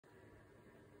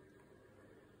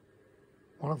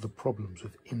One of the problems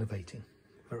with innovating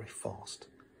very fast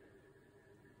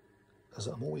is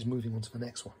that I'm always moving on to the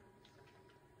next one.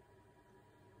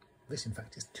 This, in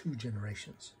fact, is 2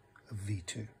 generations of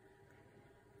V2.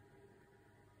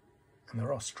 And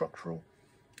there are structural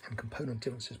and component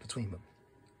differences between them.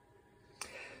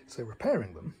 So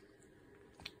repairing them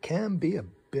can be a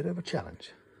bit of a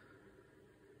challenge.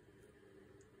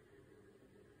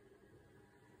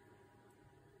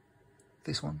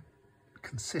 This one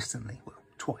consistently, well,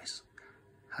 twice,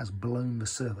 has blown the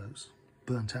servos,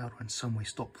 burnt out or in some way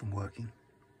stopped from working.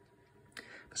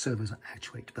 The servos that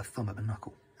actuate the thumb of the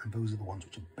knuckle, and those are the ones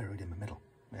which are buried in the middle.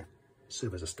 The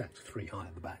servos are stacked 3 high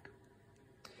at the back.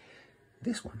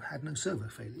 This one had no servo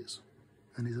failures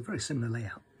and is a very similar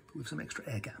layout, but with some extra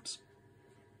air gaps.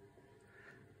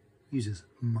 Uses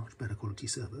much better quality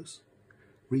servos.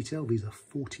 Retail, these are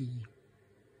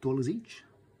 $40 each,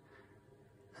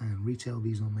 and retail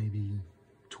these are maybe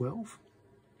 12.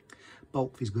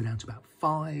 Bulk, these go down to about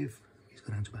 5, these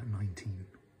go down to about 19.